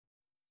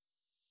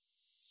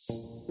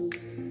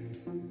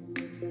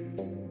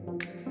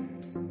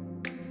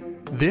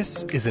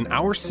This is an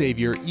Our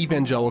Savior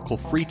Evangelical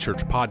Free Church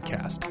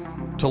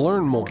podcast. To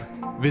learn more,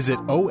 visit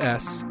osefc.org.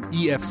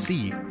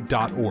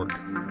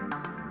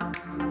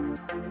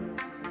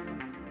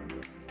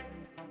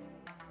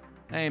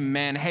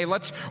 Amen. Hey,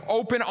 let's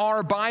open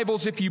our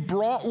Bibles, if you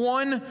brought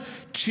one,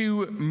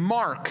 to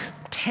Mark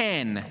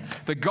 10,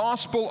 the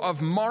Gospel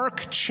of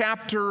Mark,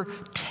 chapter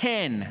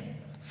 10.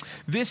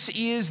 This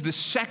is the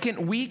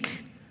second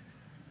week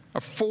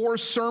of 4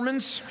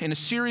 sermons in a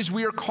series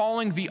we are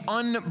calling the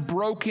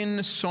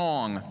Unbroken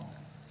Song.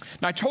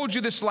 Now, I told you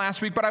this last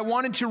week, but I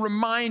wanted to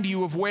remind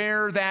you of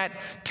where that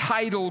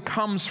title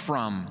comes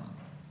from.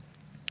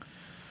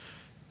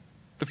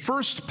 The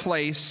first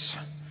place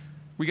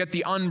we get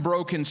the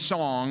Unbroken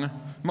Song,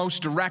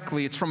 most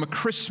directly, it's from a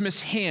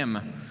Christmas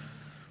hymn,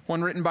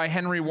 one written by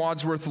Henry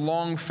Wadsworth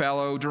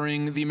Longfellow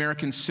during the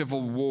American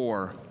Civil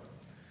War.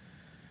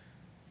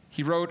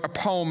 He wrote a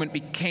poem and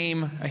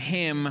became a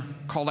hymn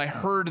called "I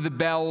Heard the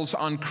Bells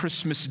on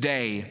Christmas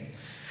Day."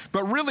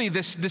 But really,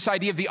 this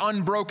idea of the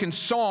unbroken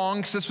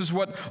song, because this was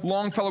what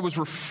Longfellow was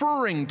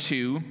referring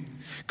to,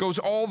 goes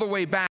all the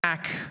way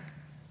back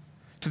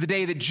to the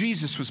day that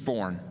Jesus was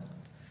born.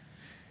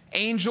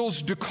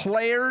 Angels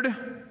declared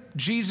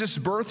Jesus'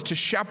 birth to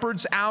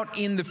shepherds out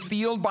in the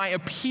field by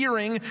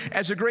appearing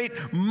as a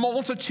great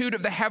multitude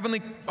of the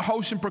heavenly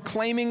host and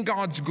proclaiming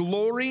God's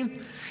glory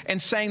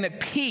and saying that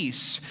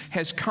peace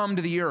has come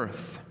to the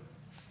earth.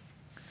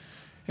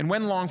 And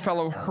when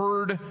Longfellow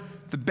heard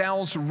the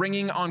bells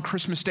ringing on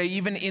Christmas Day,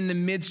 even in the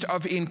midst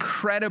of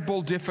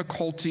incredible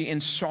difficulty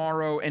and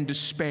sorrow and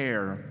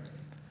despair,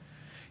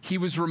 he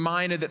was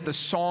reminded that the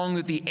song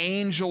that the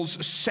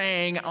angels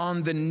sang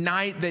on the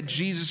night that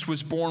Jesus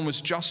was born was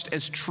just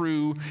as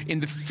true in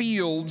the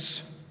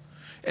fields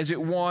as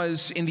it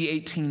was in the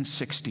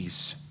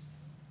 1860s.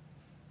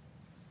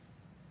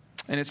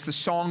 And it's the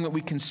song that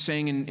we can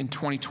sing in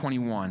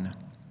 2021.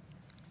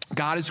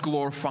 God is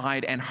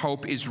glorified and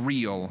hope is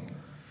real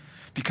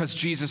because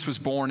Jesus was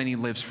born and he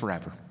lives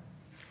forever.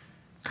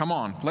 Come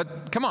on.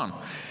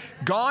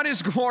 God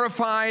is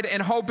glorified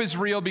and hope is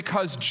real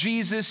because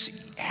Jesus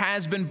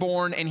has been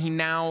born and he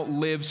now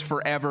lives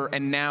forever.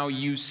 And now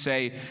you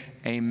say,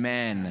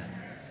 amen.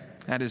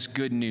 That is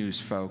good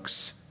news,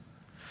 folks.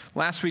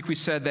 Last week we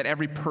said that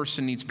every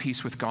person needs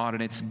peace with God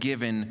and it's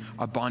given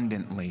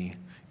abundantly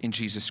in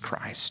Jesus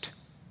Christ.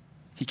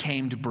 He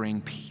came to bring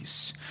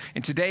peace.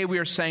 And today we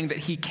are saying that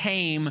he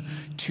came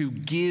to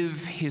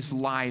give his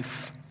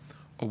life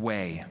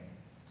away.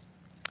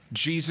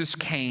 Jesus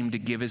came to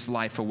give his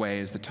life away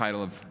is the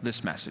title of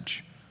this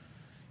message.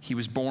 He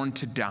was born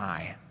to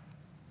die.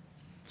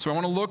 So I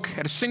want to look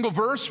at a single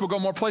verse. We'll go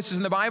more places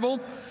in the Bible,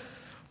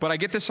 but I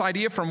get this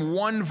idea from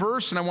one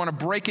verse and I want to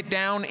break it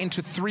down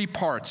into 3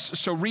 parts.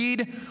 So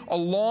read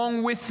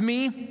along with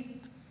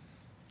me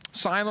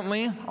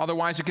silently,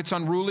 otherwise it gets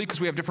unruly because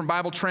we have different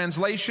Bible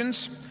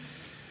translations.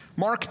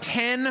 Mark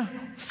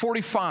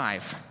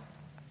 10:45.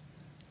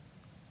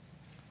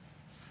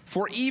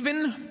 For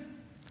even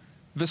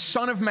the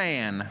Son of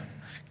Man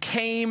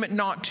came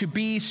not to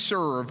be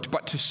served,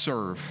 but to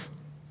serve,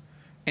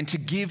 and to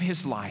give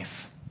his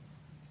life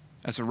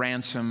as a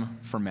ransom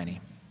for many.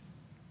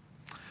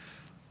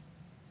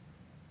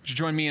 Would you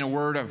join me in a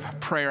word of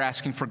prayer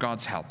asking for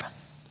God's help?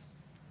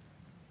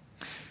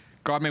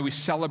 God, may we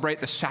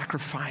celebrate the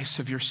sacrifice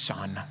of your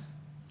Son,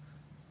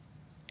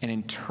 and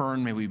in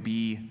turn may we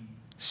be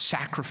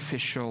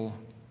sacrificial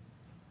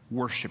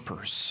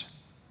worshipers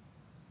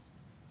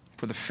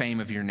for the fame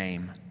of your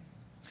name.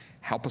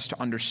 Help us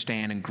to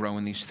understand and grow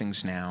in these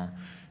things now,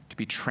 to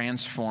be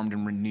transformed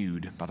and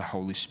renewed by the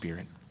Holy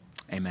Spirit.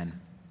 Amen.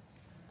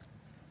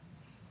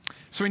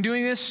 So in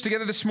doing this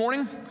together this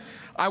morning,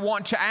 I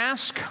want to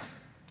ask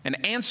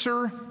and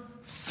answer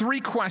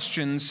 3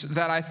 questions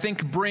that I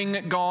think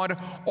bring God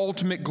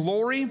ultimate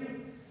glory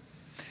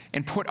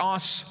and put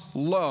us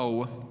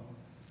low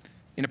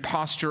in a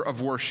posture of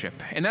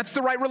worship. And that's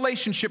the right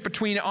relationship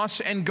between us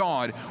and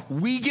God.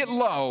 We get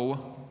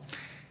low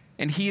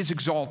and he is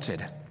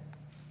exalted.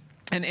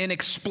 And in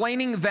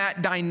explaining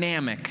that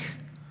dynamic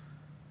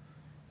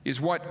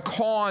is what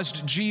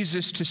caused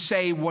Jesus to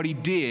say what he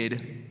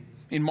did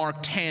in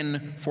Mark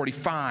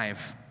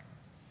 10:45.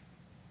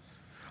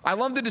 I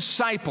love the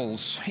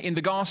disciples in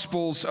the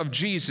Gospels of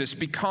Jesus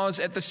because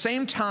at the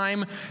same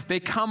time they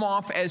come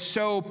off as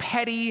so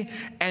petty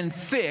and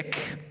thick,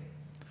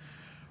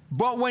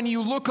 but when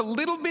you look a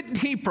little bit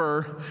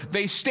deeper,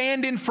 they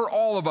stand in for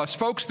all of us.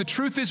 Folks, the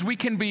truth is we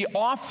can be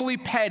awfully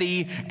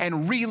petty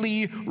and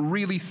really,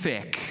 really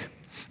thick.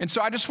 And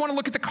so I just want to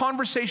look at the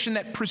conversation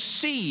that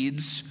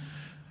precedes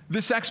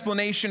this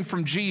explanation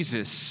from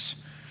Jesus,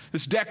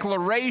 this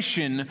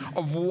declaration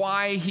of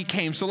why he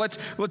came. So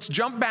let's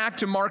jump back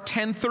to Mark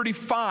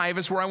 10:35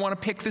 is where I want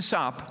to pick this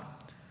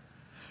up.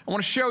 I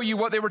want to show you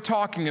what they were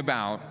talking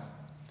about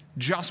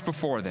just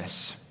before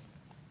this.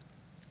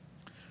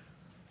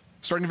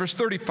 Starting in verse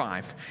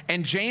 35.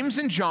 And James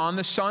and John,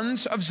 the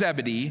sons of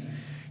Zebedee,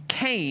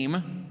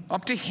 came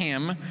up to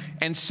him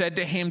and said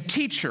to him,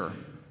 "Teacher,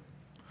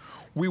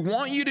 we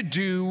want you to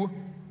do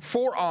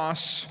for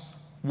us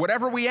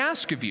whatever we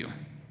ask of you.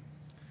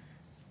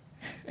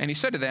 And he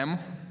said to them,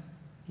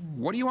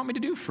 what do you want me to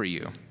do for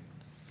you?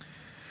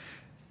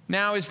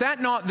 Now, is that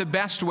not the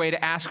best way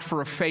to ask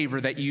for a favor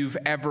that you've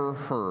ever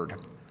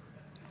heard?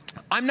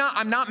 I'm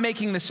not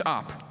making this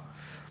up.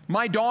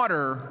 My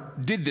daughter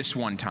did this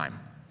one time.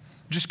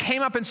 Just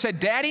came up and said,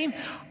 Daddy,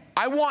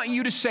 I want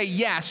you to say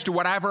yes to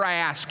whatever I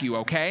ask you,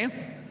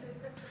 okay?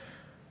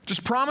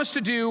 Just promise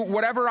to do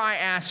whatever I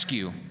ask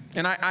you.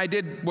 And I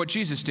did what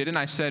Jesus did, and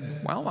I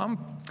said, well,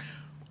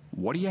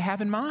 what do you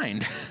have in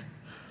mind?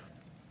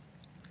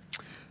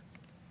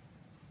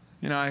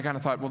 I kind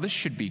of thought, well, this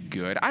should be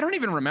good. I don't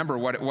even remember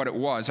what it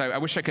was. I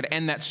wish I could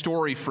end that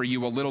story for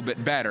you a little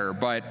bit better,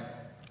 but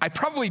I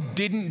probably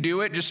didn't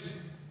do it, just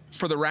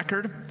for the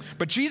record.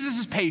 But Jesus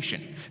is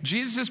patient.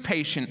 Jesus is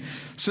patient.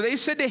 So they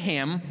said to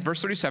him,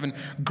 verse 37,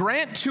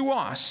 grant to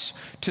us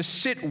to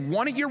sit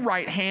one at your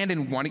right hand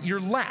and one at your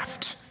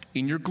left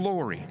in your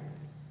glory.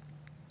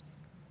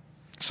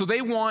 So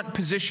they want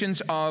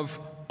positions of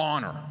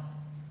honor.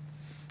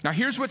 Now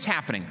here's what's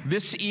happening.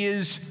 This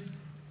is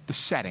the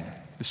setting,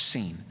 the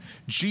scene.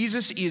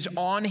 Jesus is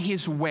on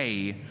his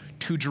way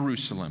to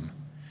Jerusalem.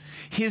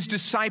 His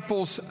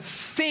disciples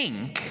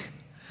think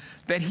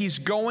that he's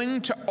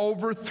going to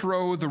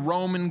overthrow the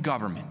Roman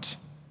government.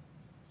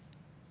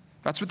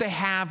 That's what they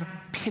have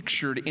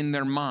pictured in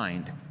their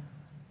mind.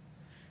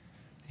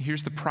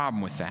 Here's the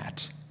problem with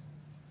that.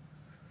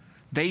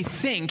 They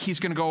think he's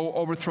going to go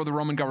overthrow the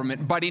Roman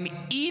government, but in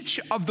each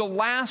of the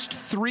last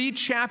 3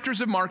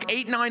 chapters of Mark,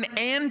 8, 9,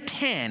 and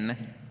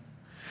 10,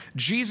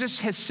 Jesus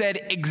has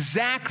said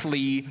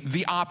exactly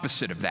the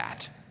opposite of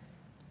that.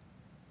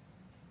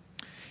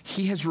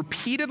 He has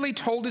repeatedly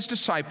told his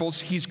disciples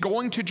he's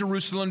going to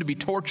Jerusalem to be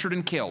tortured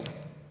and killed.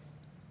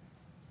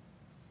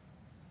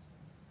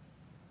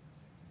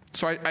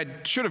 So I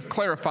should have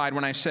clarified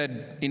when I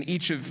said in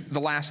each of the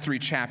last 3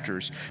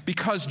 chapters,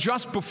 because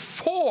just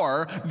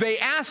before they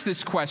asked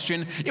this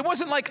question, it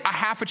wasn't like a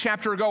half a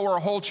chapter ago or a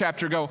whole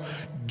chapter ago.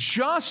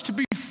 Just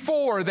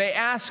before they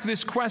asked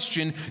this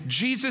question,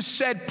 Jesus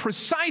said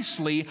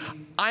precisely,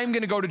 I'm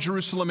going to go to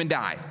Jerusalem and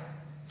die.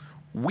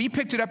 We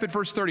picked it up at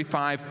verse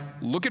 35.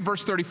 Look at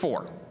verse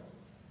 34.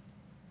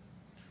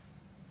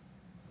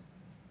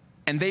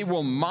 And they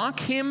will mock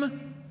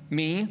him,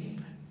 me,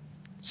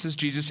 says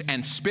Jesus,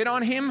 and spit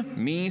on him,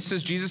 me,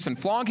 says Jesus, and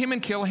flog him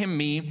and kill him,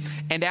 me,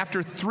 and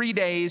after 3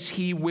 days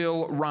he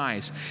will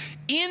rise.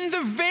 In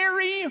the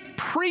very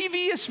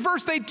previous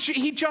verse,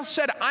 he just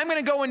said, I'm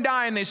going to go and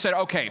die, and they said,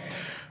 okay,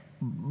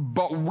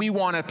 but we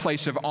want a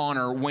place of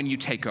honor when you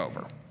take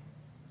over.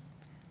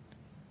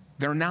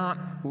 They're not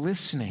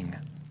listening.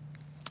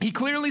 He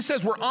clearly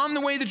says, we're on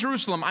the way to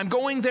Jerusalem. I'm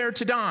going there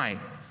to die.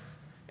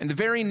 And the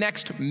very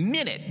next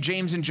minute,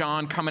 James and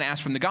John come and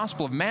ask from the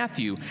Gospel of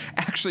Matthew,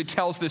 actually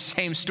tells the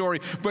same story,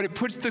 but it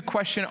puts the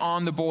question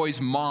on the boy's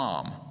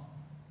mom.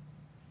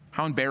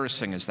 How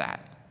embarrassing is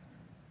that?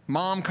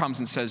 Mom comes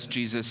and says,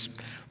 Jesus,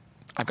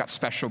 I've got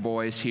special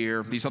boys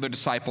here. These other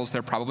disciples,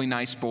 they're probably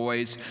nice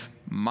boys.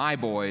 My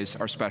boys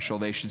are special.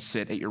 They should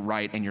sit at your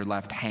right and your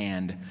left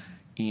hand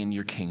in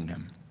your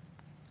kingdom.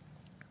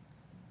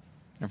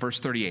 Now, verse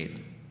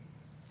 38,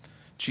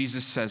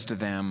 Jesus says to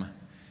them,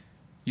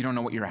 you don't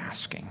know what you're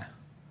asking.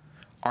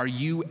 Are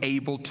you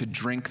able to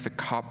drink the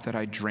cup that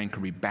I drink or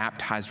be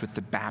baptized with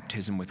the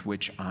baptism with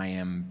which I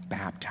am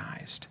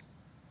baptized?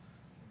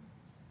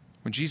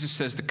 When Jesus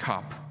says the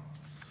cup,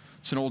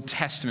 it's an Old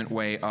Testament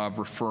way of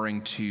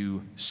referring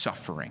to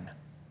suffering.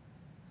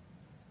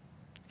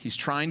 He's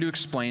trying to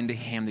explain to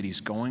him that he's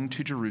going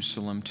to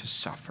Jerusalem to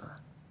suffer,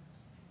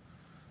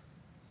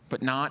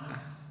 but not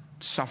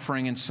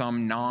suffering in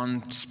some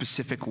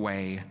non-specific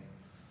way,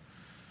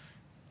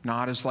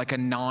 not as like a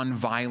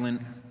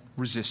non-violent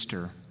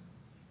resistor.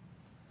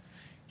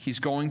 He's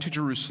going to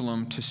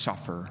Jerusalem to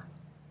suffer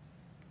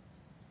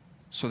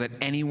so that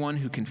anyone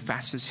who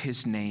confesses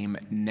his name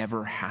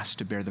never has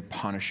to bear the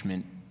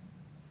punishment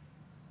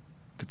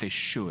that they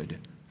should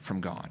from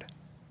God.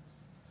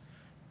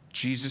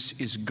 Jesus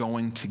is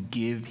going to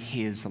give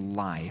his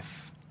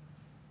life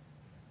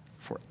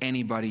for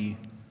anybody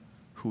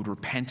who would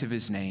repent of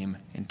his name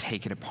and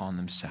take it upon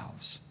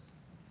themselves.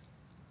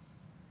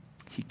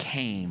 He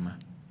came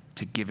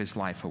to give his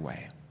life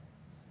away.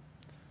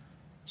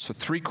 So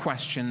 3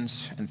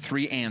 questions and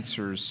 3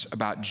 answers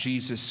about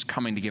Jesus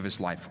coming to give his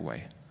life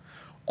away.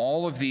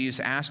 All of these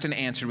asked and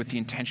answered with the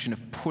intention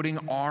of putting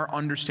our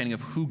understanding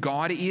of who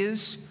God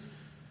is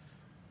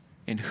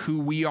and who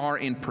we are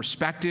in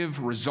perspective,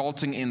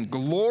 resulting in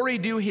glory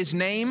due his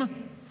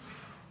name,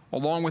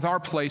 along with our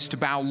place to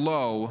bow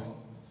low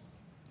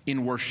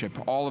in worship.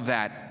 All of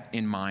that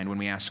in mind when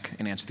we ask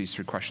and answer these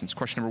 3 questions.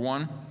 Question number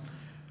 1,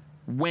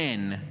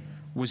 when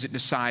was it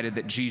decided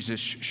that Jesus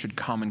should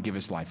come and give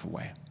his life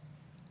away?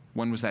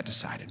 When was that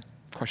decided?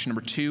 Question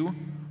number 2,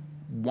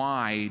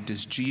 why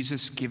does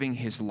Jesus giving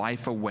his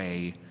life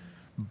away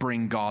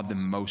bring God the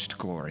most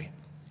glory?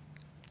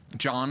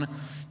 John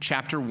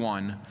chapter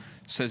 1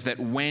 says that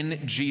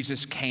when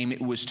Jesus came,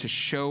 it was to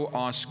show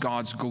us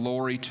God's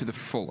glory to the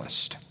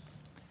fullest.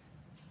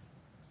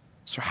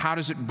 So how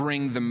does it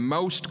bring the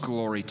most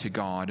glory to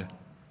God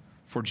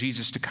for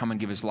Jesus to come and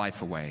give his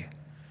life away?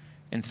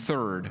 And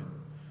third,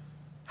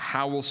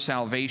 how will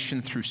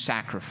salvation through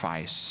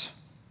sacrifice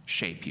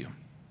shape you?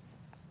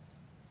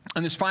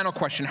 And this final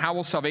question, how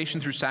will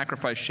salvation through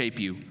sacrifice shape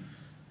you?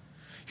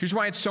 Here's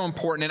why it's so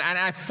important, and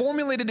I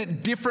formulated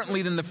it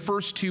differently than the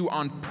first two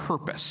on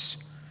purpose.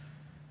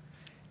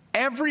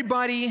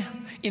 Everybody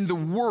in the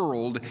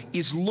world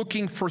is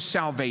looking for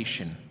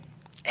salvation.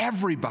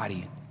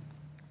 Everybody.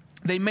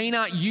 They may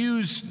not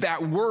use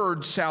that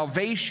word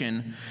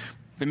salvation.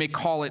 They may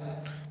call it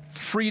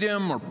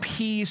freedom or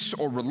peace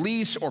or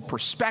release or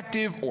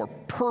perspective or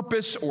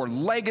purpose or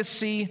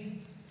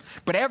legacy.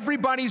 But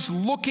everybody's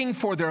looking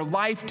for their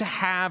life to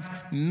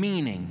have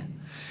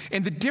meaning.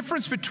 And the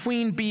difference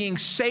between being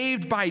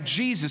saved by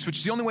Jesus, which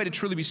is the only way to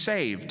truly be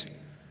saved,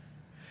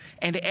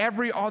 and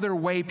every other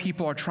way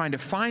people are trying to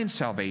find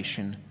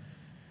salvation,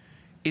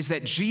 is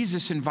that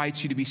Jesus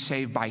invites you to be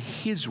saved by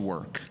his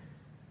work.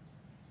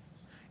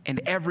 And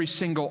every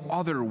single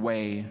other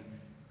way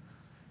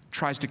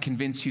tries to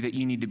convince you that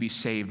you need to be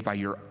saved by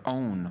your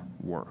own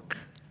work.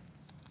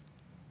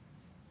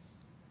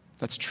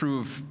 That's true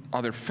of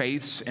other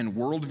faiths and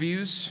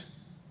worldviews.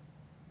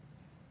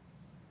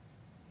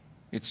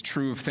 It's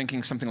true of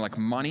thinking something like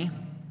money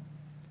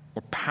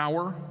or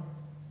power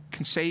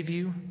can save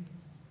you.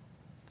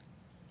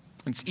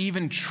 It's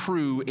even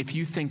true if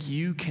you think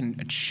you can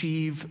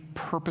achieve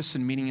purpose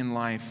and meaning in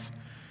life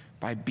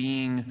by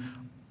being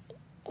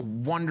a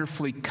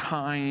wonderfully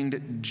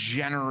kind,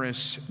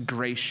 generous,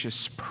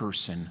 gracious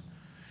person.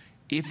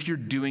 If you're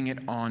doing it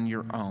on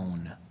your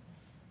own,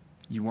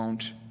 you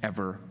won't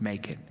ever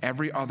make it.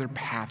 Every other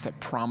path that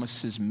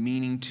promises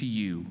meaning to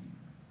you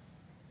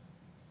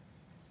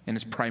and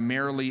is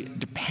primarily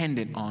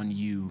dependent on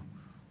you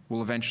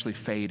will eventually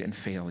fade and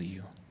fail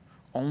you.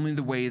 Only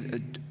the way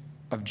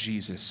of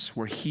Jesus,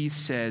 where he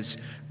says,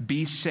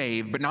 be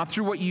saved, but not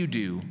through what you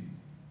do,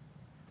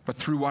 but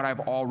through what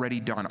I've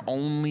already done.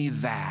 Only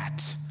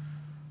that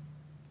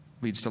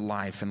leads to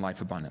life and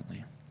life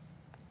abundantly.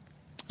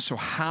 So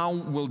how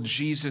will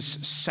Jesus'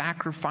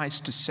 sacrifice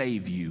to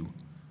save you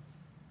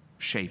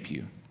shape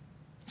you?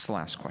 It's the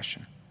last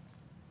question.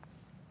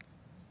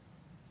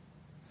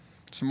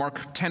 So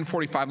Mark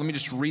 10:45, let me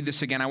just read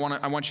this again. I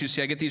want you to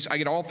see, I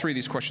get all three of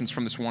these questions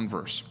from this one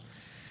verse.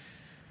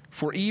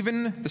 For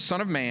even the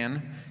Son of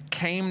Man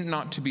came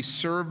not to be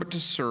served, but to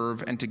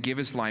serve, and to give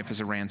his life as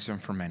a ransom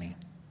for many.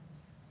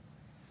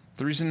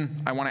 The reason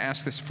I want to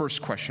ask this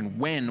first question,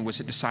 when was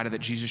it decided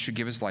that Jesus should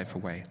give his life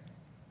away,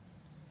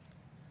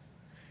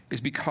 is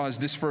because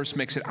this verse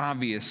makes it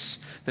obvious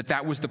that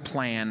that was the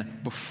plan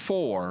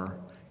before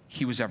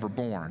he was ever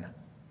born.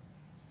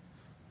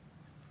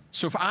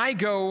 So if I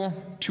go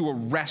to a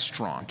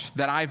restaurant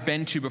that I've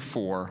been to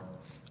before,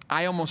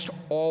 I almost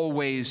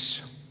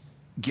always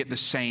get the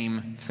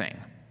same thing.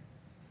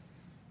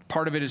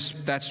 Part of it is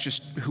that's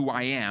just who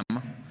I am.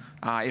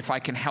 If I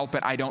can help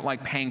it, I don't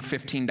like paying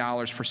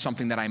 $15 for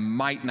something that I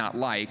might not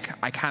like.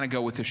 I kind of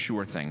go with the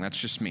sure thing. That's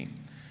just me.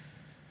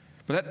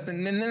 But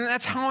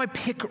that's how I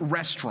pick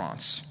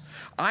restaurants.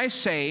 I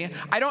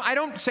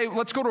don't say,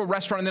 let's go to a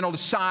restaurant and then I'll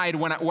decide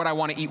what I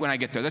want to eat when I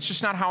get there. That's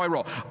just not how I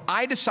roll.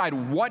 I decide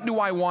what do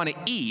I want to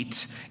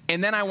eat,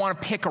 and then I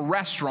want to pick a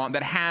restaurant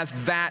that has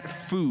that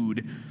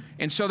food.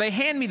 And so they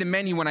hand me the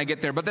menu when I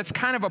get there, but that's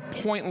kind of a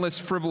pointless,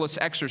 frivolous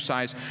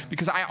exercise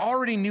because I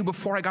already knew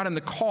before I got in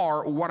the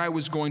car what I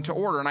was going to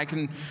order. And I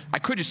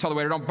could just tell the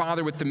waiter, don't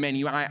bother with the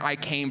menu. I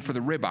came for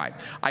the ribeye.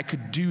 I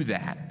could do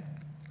that.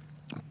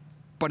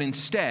 But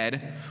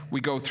instead,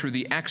 we go through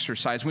the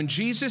exercise. When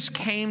Jesus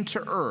came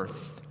to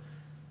earth,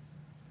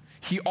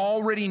 he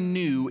already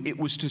knew it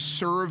was to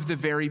serve the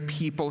very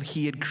people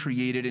he had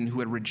created and who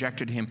had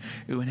rejected him,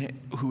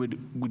 who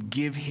would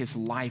give his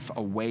life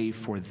away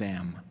for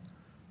them.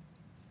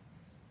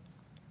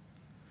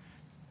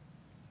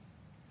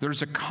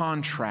 There's a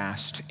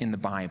contrast in the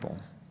Bible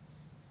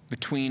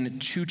between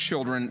two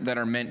children that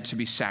are meant to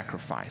be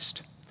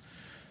sacrificed.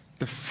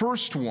 The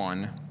first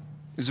one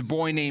is a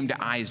boy named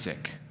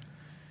Isaac.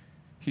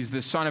 He's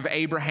the son of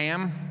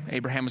Abraham.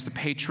 Abraham was the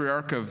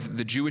patriarch of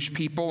the Jewish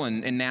people,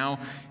 and now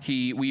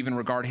we even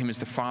regard him as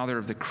the father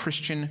of the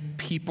Christian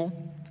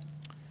people.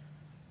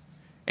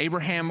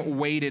 Abraham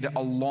waited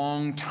a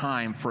long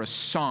time for a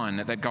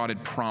son that God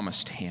had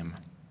promised him.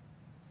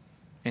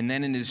 And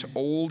then in his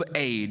old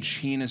age,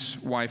 he and his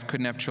wife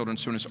couldn't have children,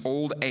 so in his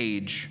old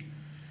age,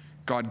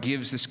 God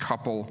gives this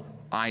couple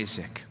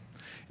Isaac.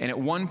 And at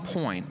one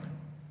point,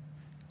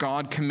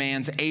 God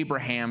commands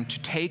Abraham to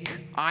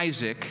take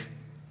Isaac,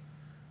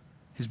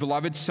 his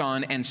beloved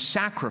son, and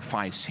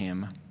sacrifice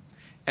him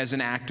as an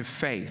act of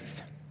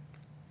faith.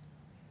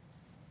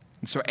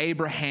 And so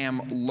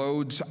Abraham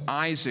loads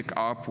Isaac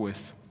up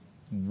with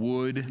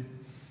wood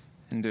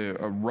and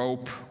a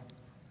rope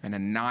and a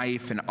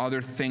knife and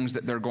other things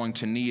that they're going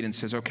to need and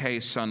says, okay,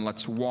 son,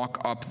 let's walk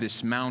up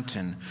this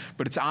mountain.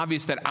 But it's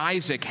obvious that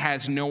Isaac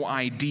has no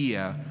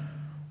idea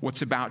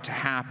what's about to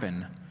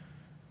happen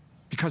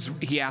because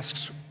he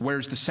asks,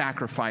 where's the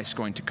sacrifice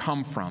going to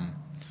come from?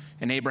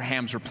 And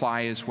Abraham's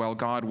reply is, well,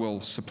 God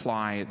will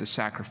supply the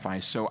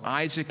sacrifice. So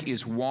Isaac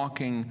is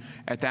walking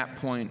at that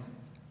point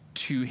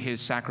to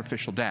his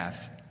sacrificial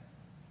death,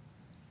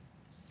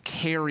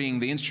 carrying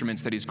the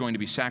instruments that he's going to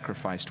be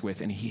sacrificed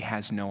with, and he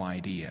has no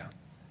idea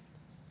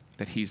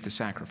that he's the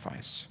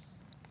sacrifice.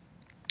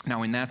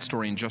 Now, in that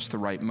story, in just the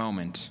right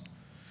moment,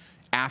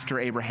 after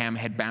Abraham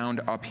had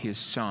bound up his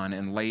son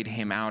and laid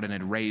him out and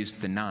had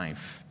raised the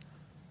knife,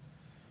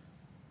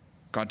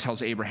 God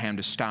tells Abraham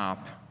to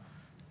stop,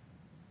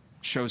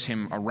 shows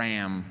him a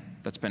ram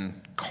that's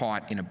been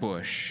caught in a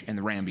bush, and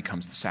the ram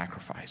becomes the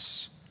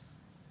sacrifice.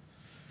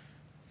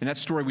 In that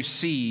story, we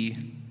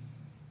see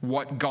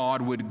what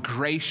God would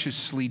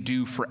graciously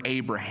do for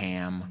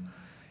Abraham,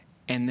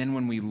 and then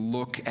when we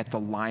look at the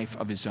life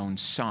of his own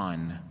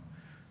son,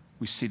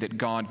 we see that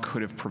God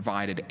could have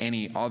provided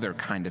any other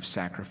kind of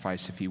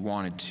sacrifice if he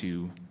wanted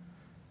to,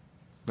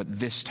 but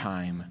this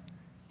time,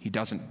 he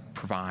doesn't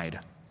provide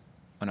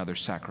another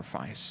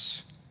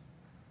sacrifice.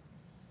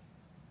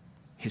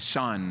 His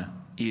son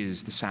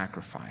is the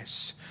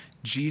sacrifice.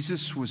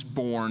 Jesus was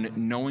born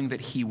knowing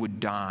that he would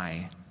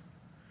die,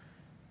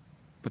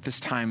 but this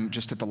time,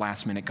 just at the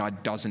last minute,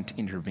 God doesn't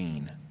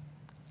intervene.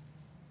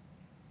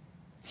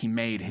 He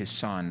made his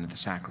son the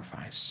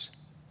sacrifice.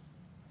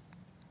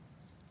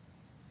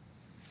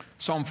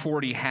 Psalm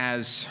 40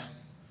 has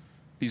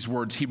these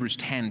words. Hebrews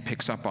 10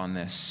 picks up on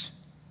this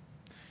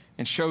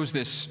and shows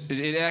this.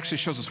 It actually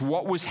shows us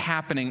what was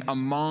happening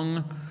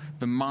among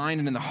the mind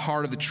and in the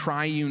heart of the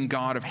triune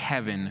God of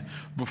heaven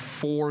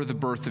before the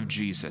birth of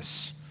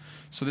Jesus.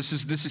 So this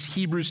is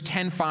Hebrews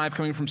 10:5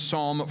 coming from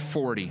Psalm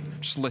 40.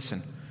 Just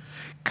listen.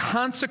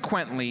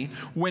 Consequently,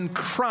 when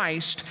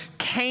Christ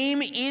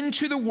came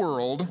into the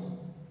world,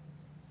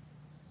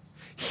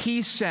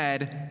 he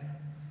said,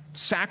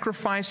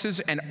 sacrifices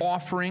and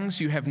offerings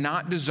you have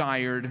not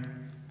desired,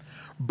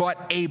 but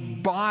a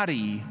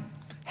body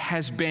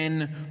has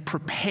been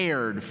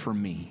prepared for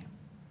me.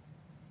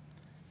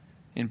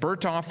 In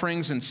burnt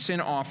offerings and sin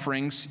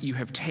offerings you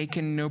have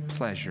taken no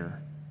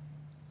pleasure.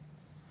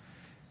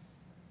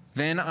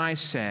 Then I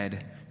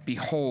said,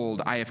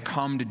 behold, I have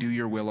come to do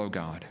your will, O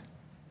God,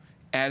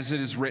 as it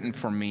is written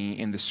for me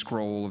in the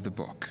scroll of the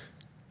book.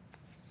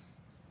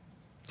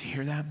 Do you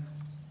hear that?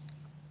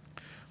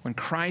 When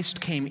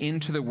Christ came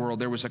into the world,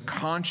 there was a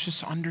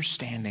conscious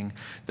understanding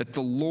that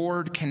the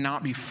Lord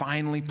cannot be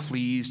finally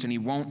pleased, and he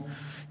won't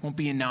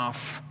be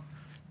enough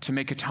to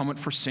make atonement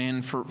for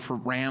sin, for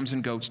rams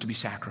and goats to be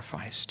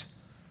sacrificed.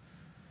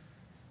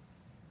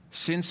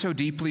 Sin so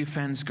deeply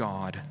offends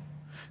God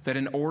that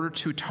in order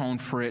to atone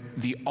for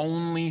it, the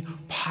only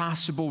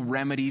possible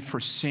remedy for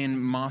sin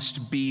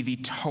must be the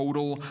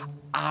total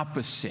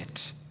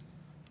opposite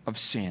of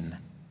sin.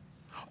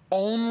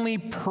 Only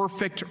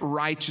perfect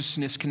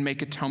righteousness can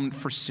make atonement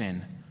for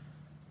sin.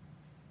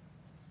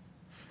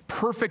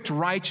 Perfect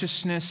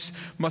righteousness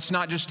must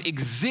not just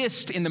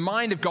exist in the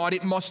mind of God,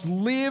 it must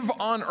live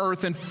on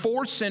earth, and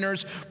for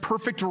sinners,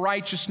 perfect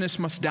righteousness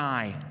must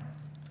die.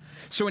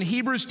 So in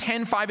Hebrews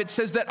 10:5, it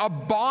says that a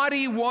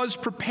body was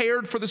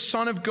prepared for the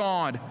Son of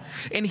God,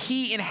 and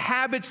he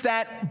inhabits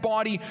that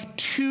body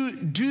to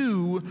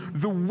do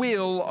the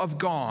will of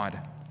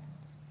God.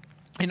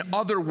 In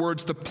other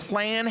words, the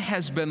plan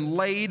has been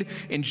laid,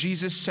 and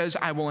Jesus says,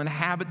 I will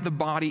inhabit the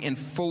body and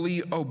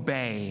fully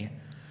obey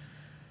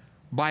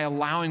by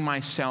allowing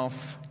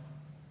myself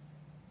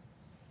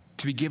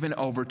to be given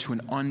over to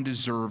an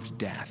undeserved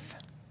death.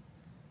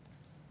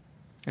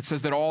 It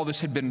says that all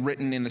this had been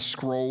written in the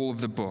scroll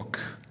of the book.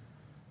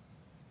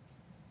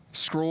 The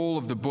scroll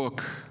of the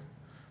book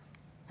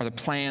are the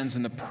plans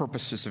and the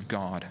purposes of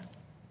God.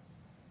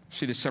 You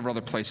see this several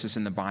other places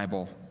in the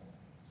Bible.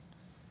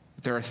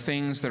 There are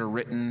things that are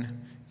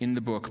written in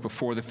the book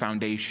before the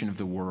foundation of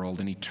the world,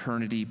 in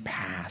eternity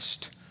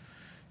past.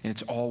 And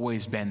it's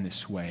always been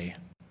this way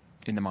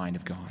in the mind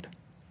of God.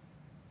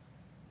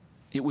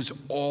 It was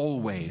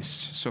always,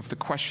 so if the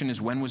question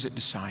is when was it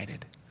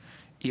decided,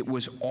 it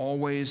was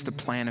always the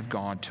plan of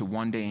God to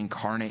one day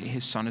incarnate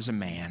his Son as a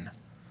man.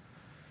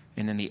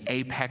 And then the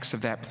apex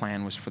of that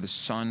plan was for the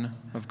Son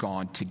of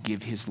God to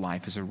give his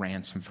life as a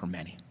ransom for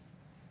many.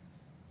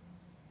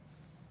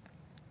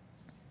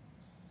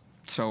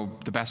 So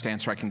the best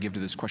answer I can give to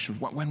this question,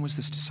 when was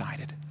this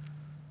decided?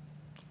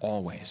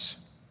 Always.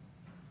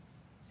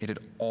 It had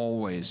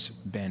always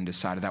been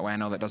decided that way. I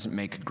know that doesn't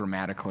make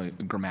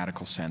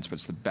grammatical sense, but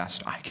it's the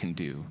best I can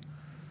do.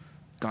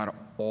 God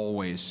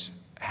always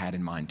had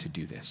in mind to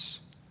do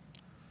this.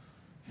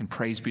 And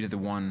praise be to the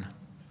one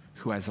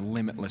who has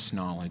limitless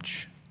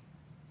knowledge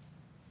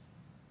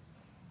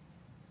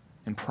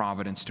and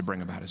providence to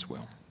bring about his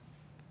will.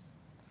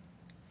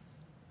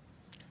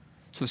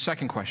 So the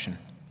second question,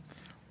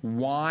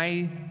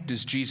 why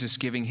does Jesus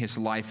giving his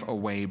life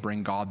away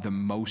bring God the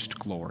most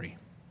glory?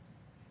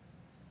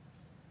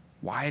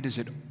 Why does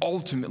it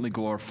ultimately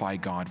glorify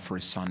God for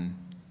his Son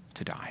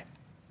to die?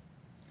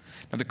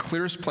 Now, the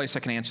clearest place I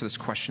can answer this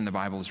question in the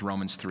Bible is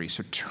Romans 3.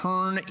 So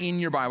turn in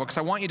your Bible, because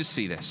I want you to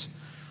see this.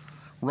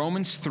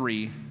 Romans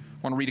 3, I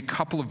want to read a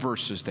couple of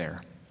verses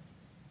there.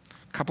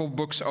 A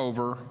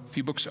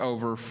few books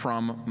over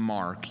from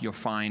Mark, you'll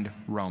find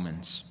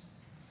Romans.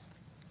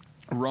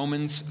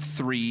 Romans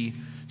 3,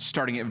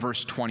 starting at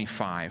verse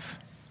 25.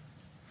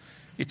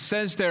 It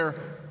says there,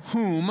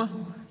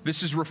 whom,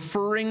 this is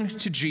referring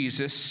to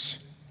Jesus.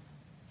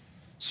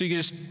 So you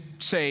can just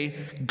say,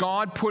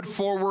 God put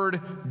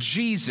forward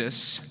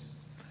Jesus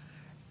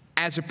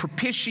as a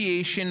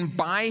propitiation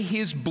by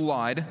his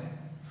blood.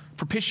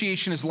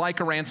 Propitiation is like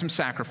a ransom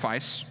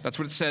sacrifice. That's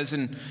what it says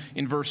in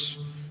verse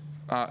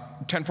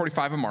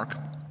 10:45 of Mark.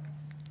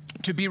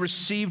 To be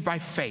received by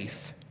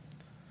faith.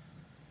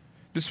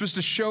 This was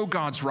to show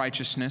God's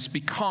righteousness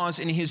because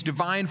in his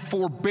divine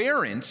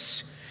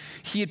forbearance,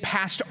 he had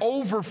passed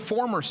over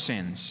former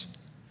sins.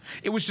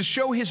 It was to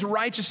show his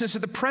righteousness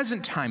at the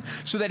present time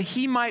so that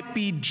he might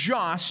be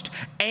just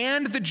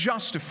and the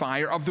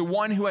justifier of the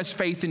one who has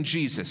faith in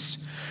Jesus.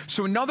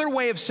 So another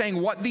way of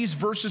saying what these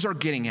verses are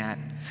getting at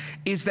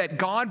is that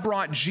God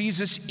brought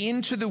Jesus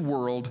into the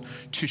world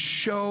to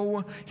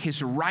show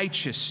his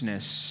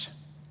righteousness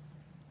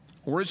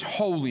or his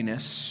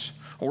holiness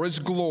or his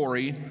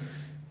glory.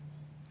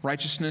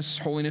 Righteousness,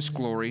 holiness,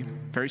 glory,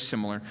 very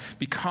similar.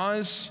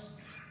 Because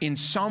in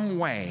some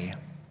way,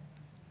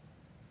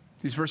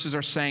 these verses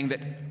are saying that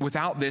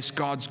without this,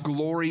 God's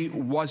glory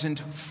wasn't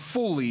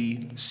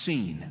fully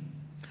seen.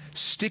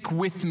 Stick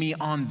with me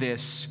on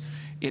this.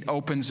 It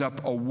opens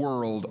up a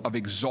world of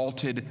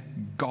exalted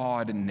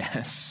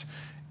godness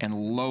and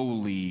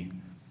lowly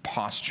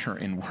posture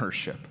in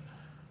worship.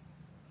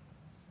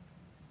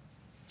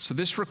 So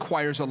this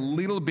requires a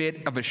little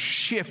bit of a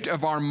shift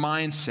of our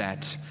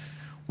mindset.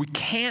 We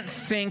can't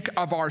think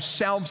of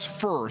ourselves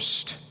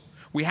first.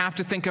 We have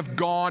to think of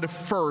God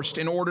first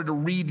in order to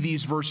read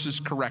these verses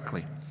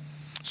correctly.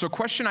 So a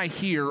question I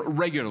hear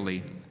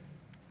regularly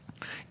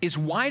is,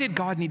 why did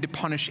God need to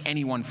punish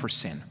anyone for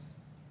sin?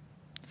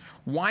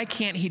 Why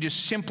can't he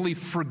just simply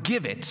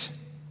forgive it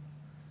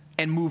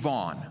and move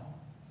on?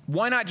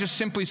 Why not just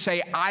simply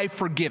say, I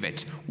forgive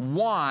it?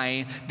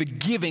 Why the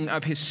giving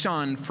of his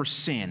son for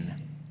sin?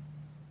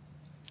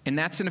 And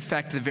that's in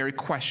effect the very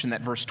question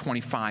that verse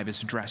 25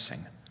 is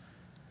addressing.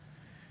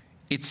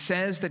 It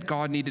says that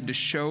God needed to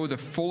show the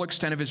full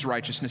extent of his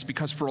righteousness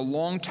because for a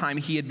long time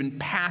he had been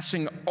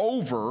passing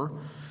over,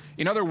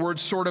 in other words,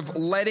 sort of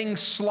letting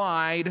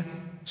slide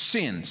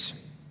sins.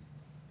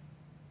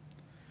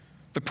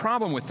 The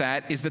problem with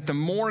that is that the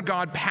more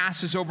God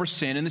passes over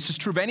sin, and this is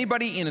true of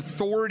anybody in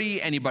authority,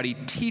 anybody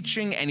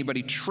teaching,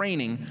 anybody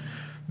training,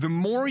 the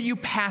more you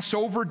pass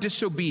over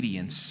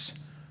disobedience,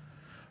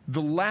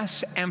 the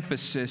less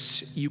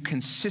emphasis you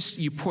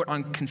put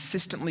on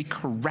consistently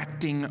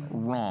correcting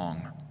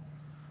wrong.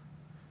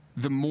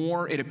 The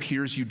more it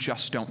appears you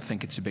just don't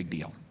think it's a big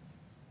deal.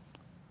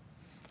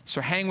 So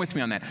hang with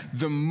me on that.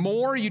 The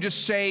more you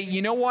just say,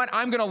 you know what,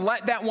 I'm going to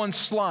let that one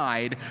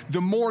slide,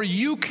 the more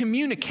you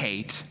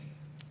communicate,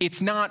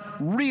 it's not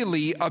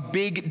really a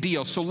big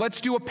deal. So let's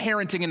do a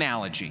parenting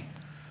analogy.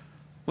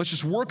 Let's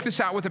just work this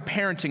out with a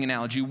parenting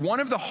analogy.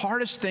 One of the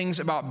hardest things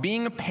about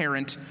being a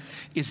parent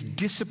is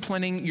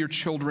disciplining your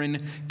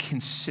children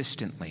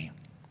consistently.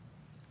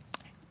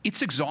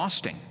 It's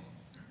exhausting.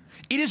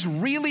 It is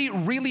really,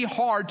 really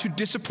hard to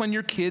discipline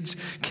your kids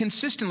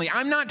consistently.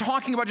 I'm not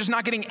talking about just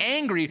not getting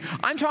angry.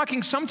 I'm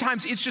talking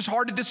sometimes it's just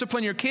hard to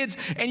discipline your kids,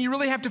 and you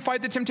really have to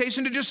fight the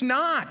temptation to just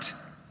not.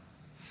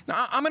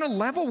 Now, I'm going to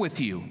level with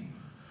you.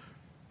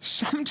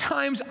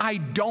 Sometimes I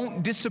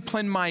don't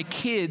discipline my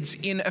kids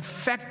in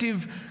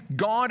effective,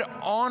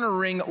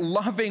 God-honoring,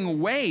 loving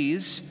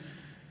ways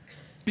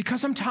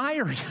because I'm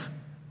tired.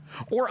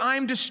 Or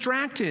I'm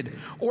distracted,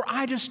 or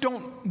I just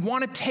don't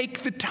want to take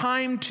the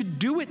time to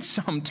do it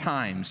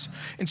sometimes.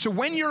 And so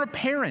when you're a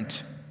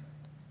parent,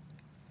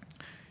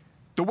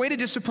 the way to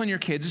discipline your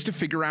kids is to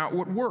figure out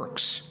what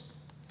works.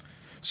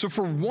 So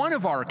for one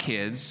of our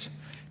kids,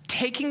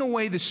 taking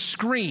away the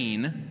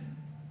screen,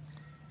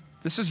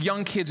 this is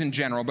young kids in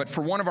general, but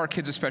for one of our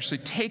kids especially,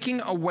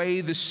 taking away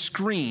the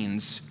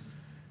screens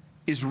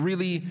is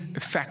really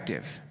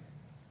effective.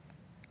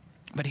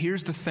 But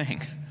here's the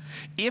thing.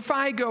 If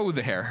I go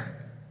there,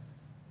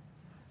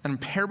 and I'm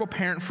a terrible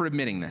parent for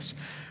admitting this,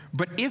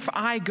 but if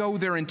I go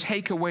there and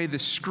take away the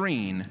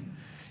screen,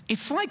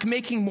 it's like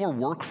making more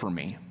work for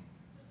me.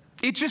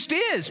 It just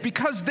is,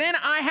 because then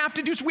we have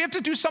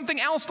to do something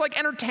else like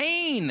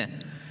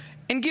entertain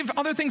and give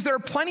other things. There are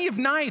plenty of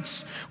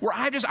nights where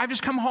I've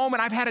just come home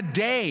and I've had a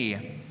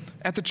day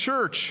at the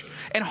church,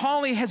 and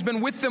Holly has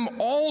been with them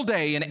all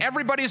day, and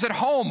everybody's at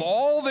home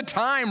all the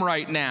time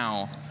right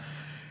now.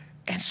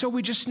 And so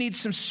we just need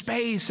some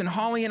space, and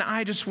Holly and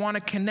I just want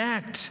to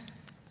connect.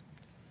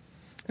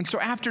 And so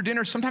after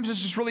dinner, sometimes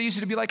it's just really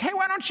easy to be like, hey,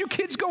 why don't you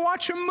kids go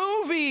watch a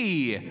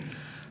movie?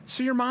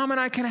 So your mom and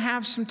I can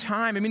have some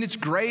time. I mean, it's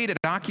great. It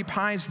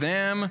occupies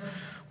them.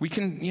 We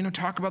can,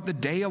 talk about the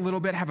day a little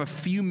bit, have a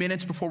few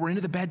minutes before we're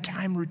into the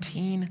bedtime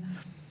routine.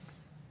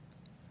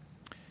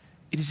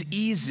 It is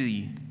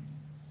easy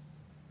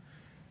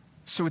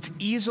So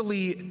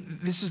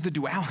this is the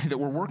duality that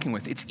we're working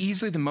with. It's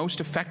easily the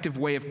most effective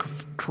way of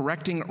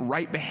correcting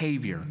right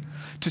behavior.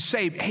 To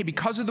say, hey,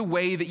 because of the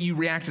way that you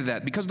reacted to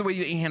that, because of the way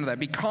that you handled that,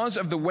 because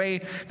of the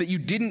way that you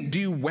didn't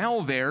do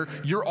well there,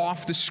 you're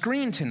off the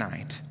screen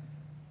tonight.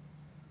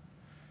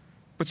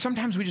 But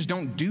sometimes we just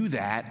don't do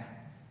that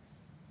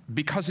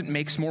because it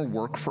makes more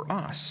work for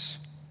us.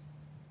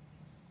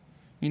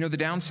 You know, the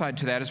downside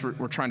to that is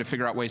we're trying to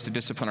figure out ways to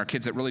discipline our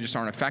kids that really just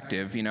aren't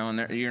effective, you know,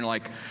 and you're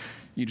like,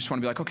 you just want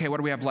to be like, okay, what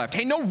do we have left?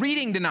 Hey, no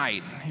reading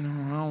tonight. You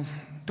know, well,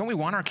 don't we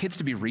want our kids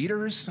to be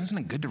readers? Isn't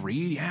it good to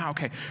read? Yeah,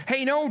 okay.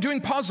 Hey, no, doing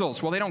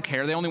puzzles. Well, they don't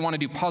care. They only want to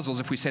do puzzles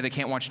if we say they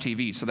can't watch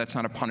TV, so that's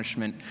not a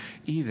punishment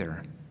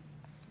either.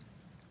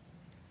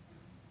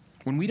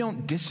 When we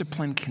don't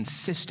discipline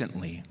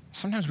consistently,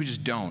 sometimes we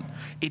just don't,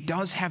 it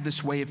does have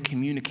this way of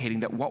communicating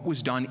that what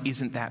was done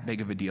isn't that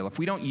big of a deal. If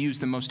we don't use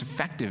the most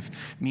effective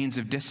means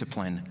of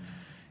discipline,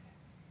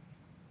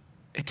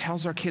 it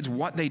tells our kids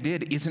what they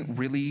did isn't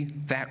really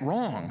that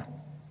wrong.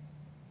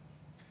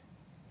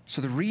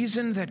 So the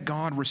reason that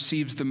God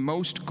receives the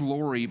most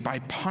glory by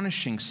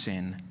punishing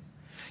sin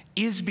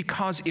is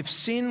because if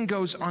sin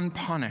goes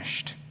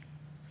unpunished,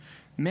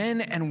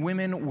 men and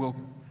women will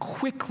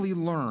quickly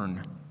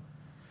learn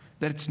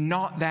that it's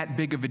not that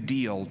big of a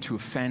deal to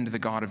offend the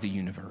God of the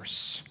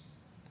universe.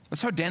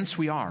 That's how dense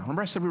we are.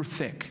 Remember I said we were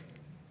thick?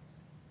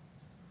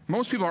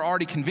 Most people are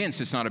already convinced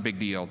it's not a big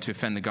deal to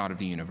offend the God of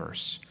the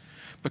universe.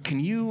 But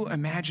can you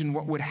imagine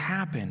what would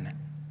happen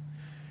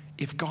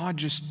if God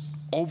just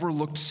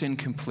overlooked sin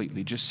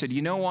completely? Just said,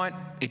 you know what?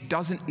 It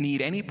doesn't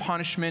need any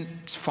punishment.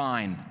 It's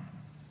fine.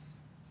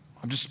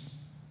 I'll just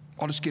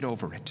get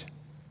over it.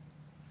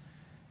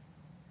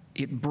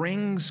 It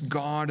brings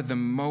God the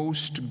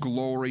most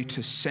glory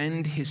to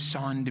send his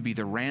Son to be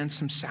the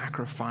ransom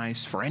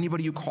sacrifice for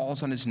anybody who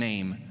calls on his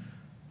name.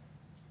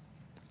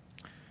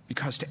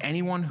 Because to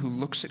anyone who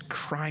looks at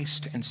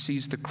Christ and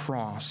sees the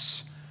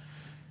cross,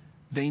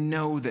 they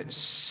know that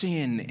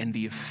sin and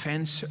the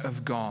offense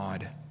of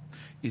God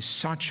is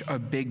such a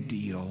big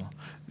deal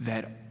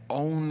that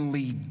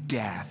only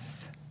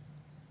death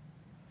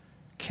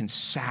can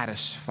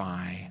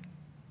satisfy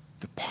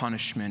the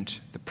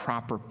punishment, the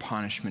proper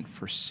punishment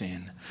for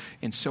sin.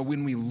 And so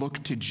when we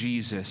look to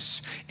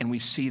Jesus and we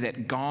see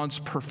that God's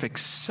perfect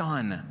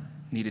Son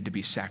needed to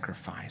be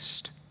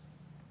sacrificed,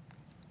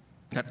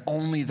 that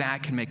only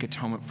that can make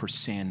atonement for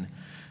sin,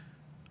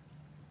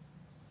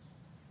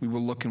 we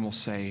will look and we'll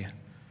say,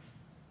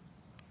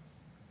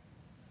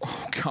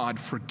 oh God,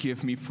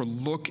 forgive me, for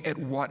look at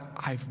what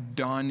I've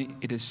done.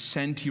 It has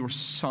sent your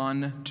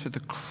Son to the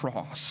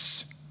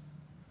cross.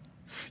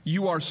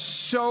 You are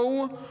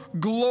so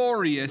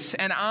glorious,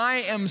 and I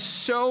am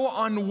so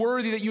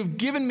unworthy that you have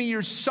given me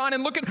your Son.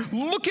 And look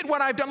at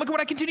what I've done. Look at what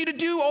I continue to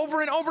do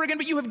over and over again,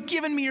 but you have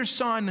given me your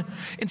Son.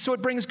 And so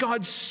it brings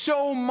God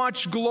so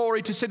much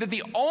glory to say that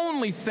the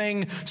only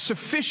thing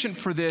sufficient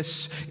for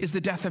this is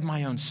the death of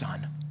my own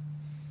Son.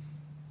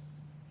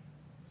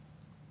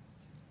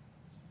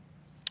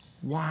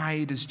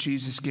 Why does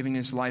Jesus giving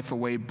his life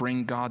away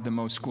bring God the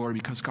most glory?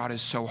 Because God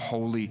is so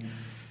holy,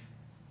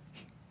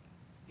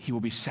 he will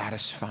be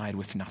satisfied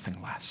with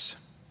nothing less.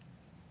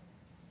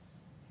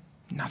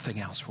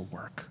 Nothing else will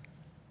work.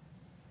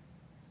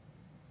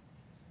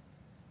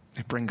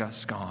 It brings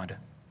us, God,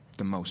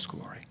 the most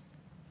glory.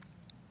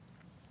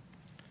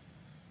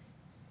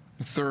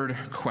 The third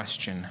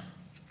question: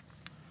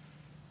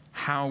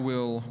 how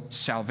will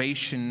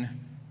salvation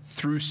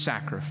through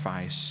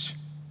sacrifice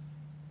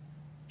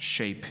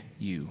shape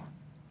you?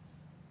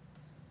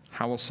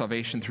 How will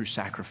salvation through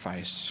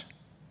sacrifice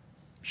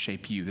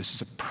shape you? This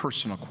is a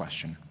personal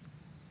question.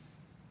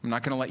 I'm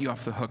not going to let you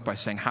off the hook by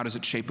saying, how does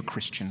it shape a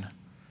Christian?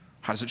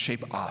 How does it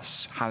shape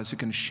us? How is it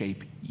going to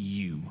shape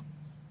you?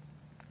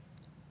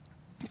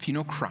 If you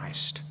know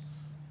Christ,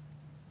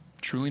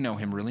 truly know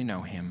him, really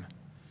know him,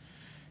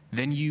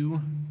 then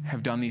you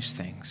have done these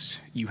things.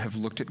 You have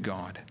looked at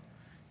God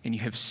and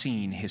you have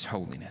seen his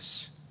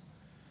holiness.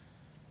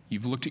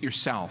 You've looked at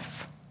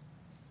yourself.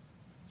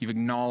 You've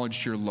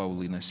acknowledged your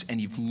lowliness, and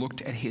you've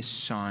looked at his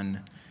Son,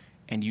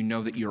 and you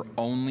know that your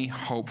only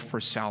hope for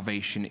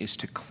salvation is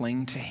to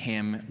cling to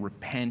him,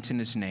 repent in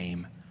his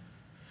name,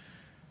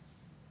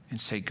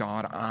 and say,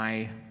 God,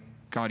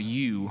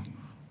 you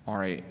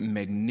are a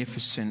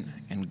magnificent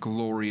and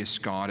glorious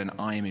God, and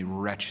I am a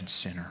wretched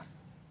sinner.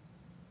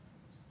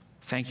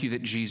 Thank you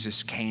that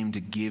Jesus came to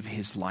give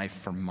his life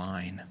for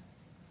mine,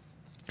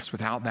 because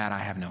without that, I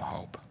have no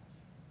hope.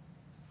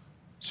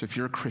 So if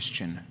you're a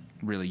Christian,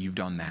 really, you've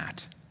done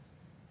that.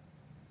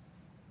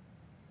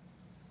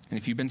 And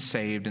if you've been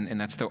saved,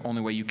 and that's the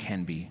only way you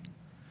can be,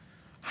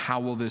 how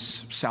will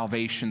this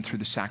salvation through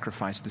the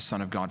sacrifice of the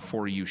Son of God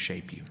for you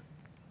shape you?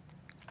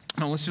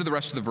 Now listen to the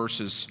rest of the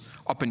verses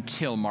up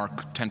until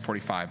Mark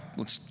 10:45.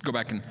 Let's go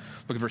back and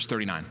look at verse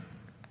 39.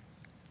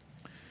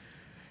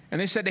 And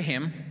they said to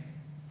him,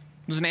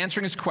 this is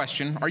answering his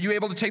question, are you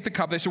able to take the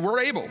cup? They said, we're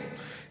able.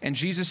 And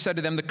Jesus said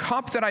to them, the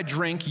cup that I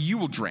drink, you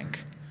will drink.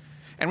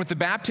 And with the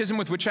baptism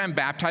with which I am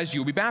baptized, you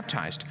will be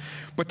baptized.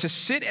 But to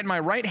sit at my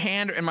right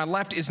hand and my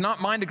left is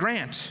not mine to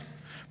grant,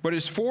 but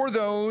is for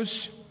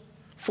those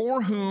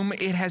for whom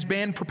it has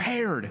been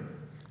prepared."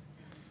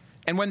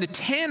 And when the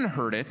 10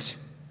 heard it,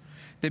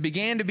 they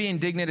began to be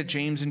indignant at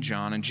James and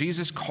John. And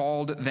Jesus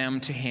called them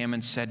to him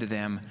and said to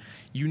them,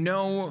 "You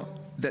know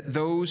that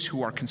those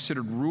who are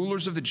considered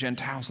rulers of the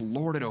Gentiles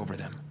lord it over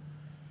them,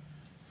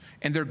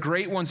 and their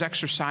great ones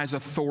exercise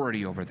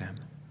authority over them.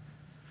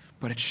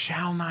 But it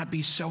shall not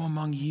be so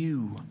among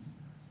you.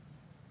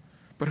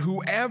 But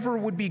whoever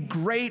would be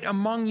great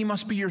among you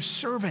must be your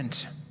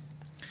servant,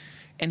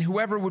 and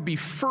whoever would be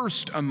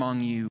first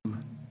among you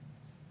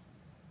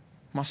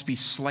must be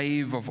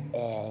slave of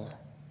all.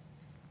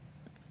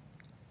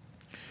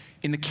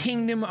 In the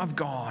kingdom of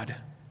God,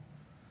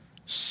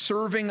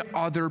 serving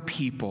other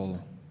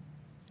people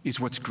is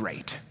what's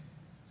great."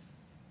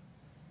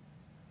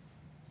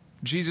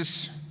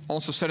 Jesus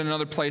also said in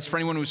another place, for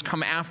anyone who's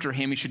come after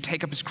him, he should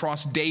take up his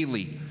cross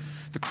daily.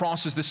 The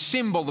cross is the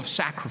symbol of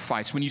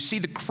sacrifice. When you see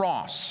the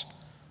cross,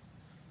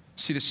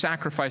 see the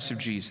sacrifice of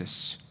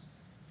Jesus.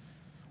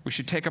 We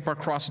should take up our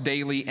cross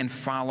daily and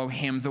follow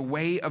him. The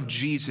way of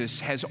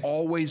Jesus has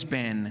always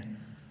been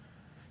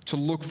to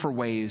look for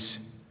ways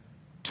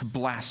to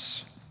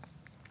bless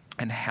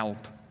and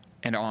help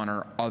and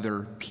honor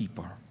other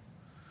people.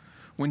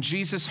 When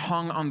Jesus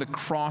hung on the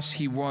cross,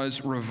 he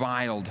was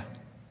reviled,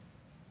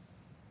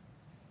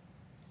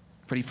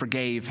 but he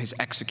forgave his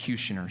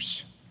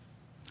executioners.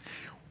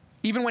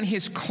 Even when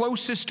his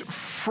closest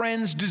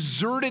friends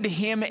deserted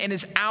him in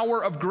his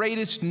hour of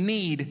greatest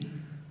need,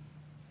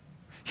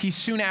 he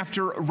soon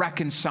after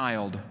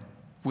reconciled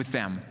with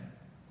them.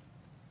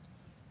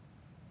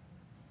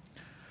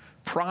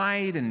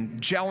 Pride and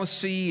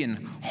jealousy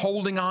and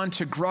holding on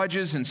to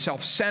grudges and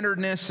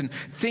self-centeredness and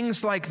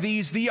things like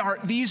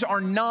these are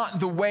not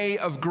the way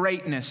of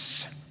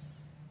greatness.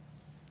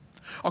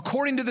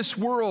 According to this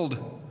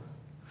world,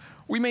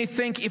 we may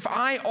think if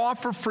I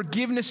offer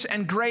forgiveness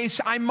and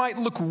grace, I might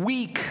look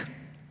weak.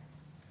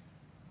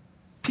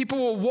 People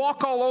will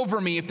walk all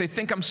over me if they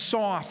think I'm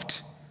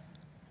soft.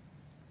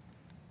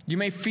 You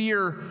may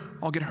fear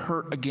I'll get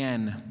hurt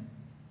again.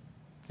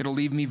 It'll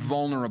leave me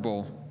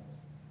vulnerable.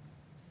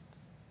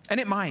 And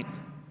it might.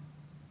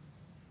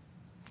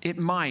 It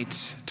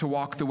might, to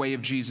walk the way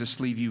of Jesus,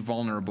 leave you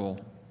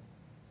vulnerable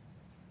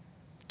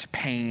to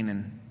pain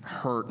and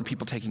hurt and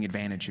people taking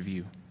advantage of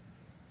you.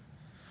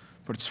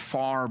 But it's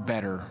far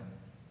better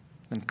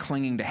than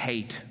clinging to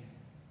hate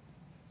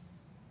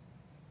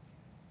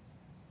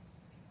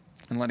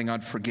and letting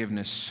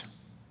unforgiveness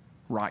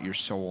rot your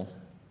soul.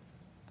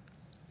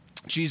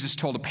 Jesus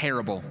told a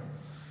parable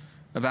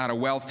about a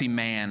wealthy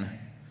man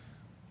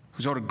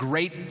who's owed a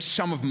great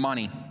sum of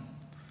money.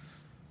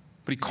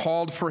 But he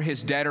called for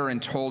his debtor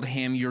and told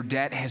him, "Your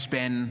debt has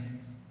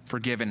been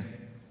forgiven."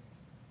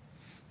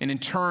 And in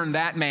turn,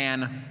 that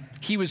man,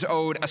 he was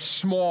owed a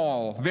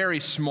small,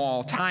 very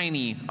small,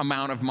 tiny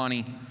amount of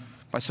money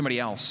by somebody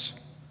else.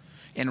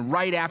 And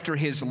right after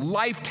his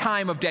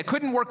lifetime of debt,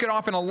 couldn't work it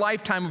off in a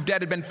lifetime of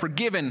debt, had been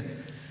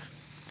forgiven,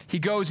 he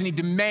goes and he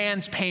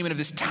demands payment of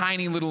this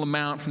tiny little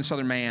amount from this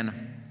other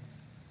man.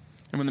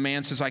 And when the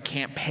man says, "I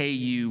can't pay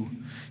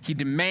you," he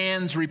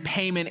demands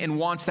repayment and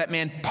wants that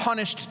man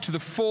punished to the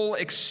full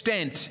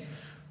extent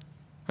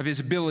of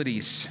his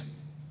abilities.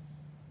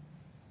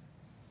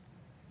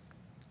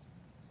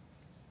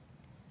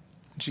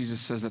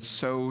 Jesus says, "That's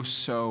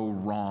so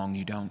wrong.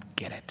 You don't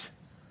get it."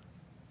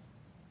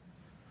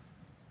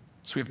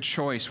 So we have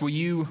choice. Will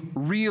you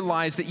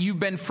realize that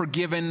you've been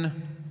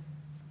forgiven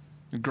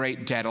a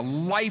great debt, a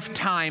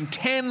lifetime,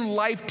 10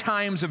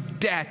 lifetimes of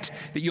debt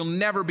that you'll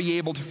never be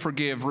able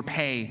to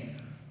repay?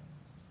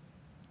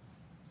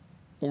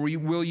 Or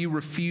will you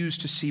refuse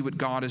to see what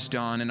God has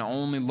done and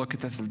only look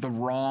at the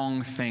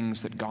wrong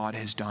things that God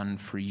has done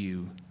for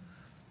you?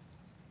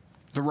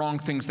 The wrong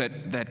things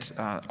that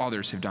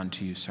others have done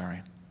to you,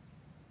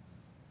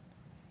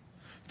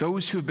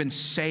 Those who have been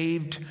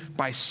saved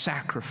by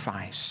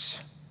sacrifice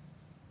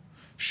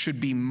should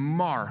be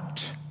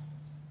marked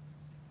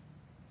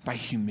by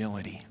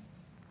humility,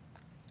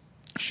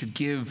 should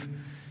give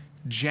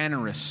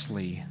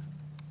generously,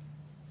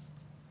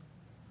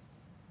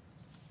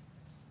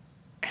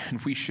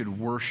 and we should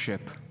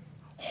worship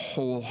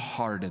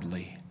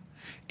wholeheartedly.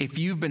 If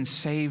you've been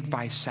saved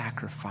by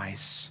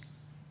sacrifice,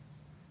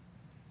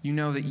 you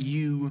know that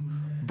you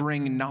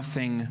bring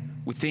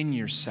nothing within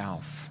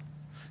yourself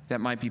that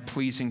might be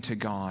pleasing to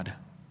God.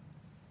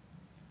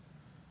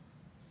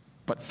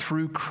 But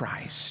through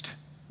Christ,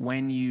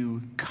 when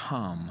you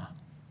come,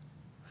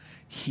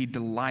 he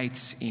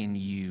delights in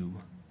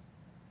you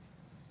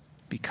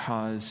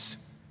because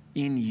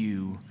in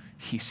you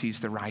he sees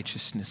the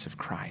righteousness of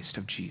Christ,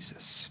 of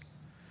Jesus.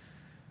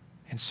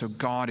 And so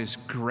God is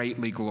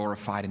greatly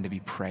glorified and to be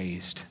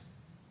praised.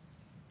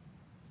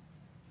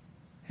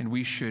 And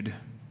we should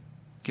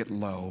get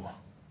low,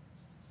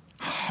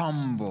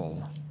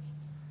 humble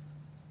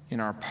in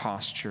our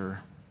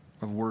posture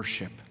of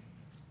worship.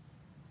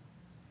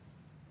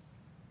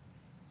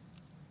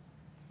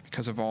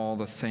 because of all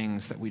the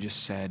things that we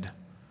just said,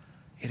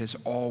 it has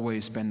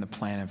always been the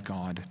plan of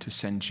God to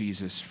send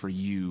Jesus for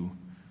you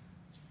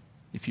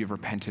if you've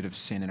repented of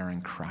sin and are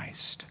in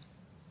Christ.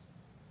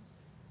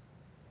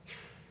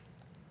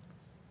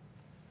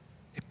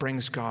 It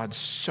brings God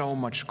so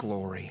much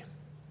glory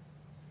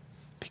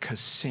because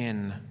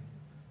sin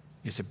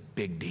is a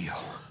big deal,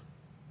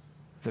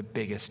 the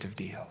biggest of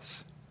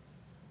deals.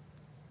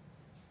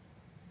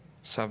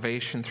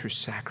 Salvation through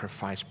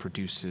sacrifice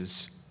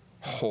produces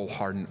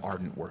wholehearted,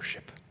 ardent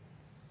worship.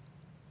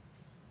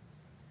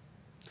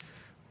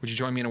 Would you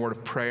join me in a word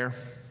of prayer?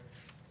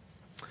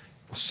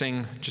 We'll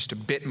sing just a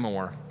bit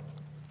more,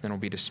 then we'll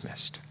be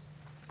dismissed.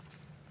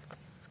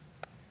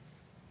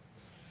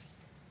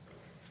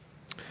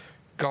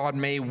 God,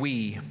 may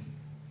we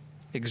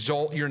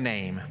exalt your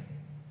name.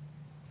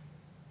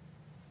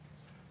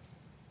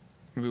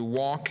 May we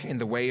walk in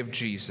the way of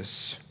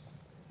Jesus.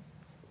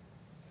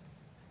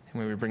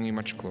 And may we bring you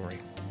much glory.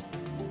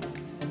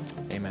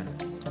 Amen.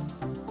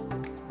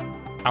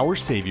 Our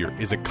Savior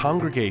is a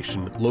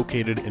congregation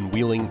located in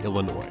Wheeling,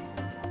 Illinois.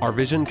 Our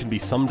vision can be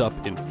summed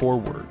up in 4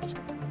 words: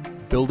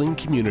 building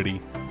community,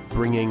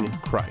 bringing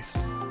Christ.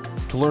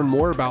 To learn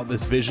more about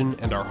this vision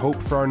and our hope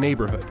for our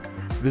neighborhood,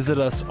 visit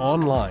us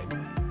online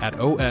at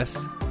osefc.org.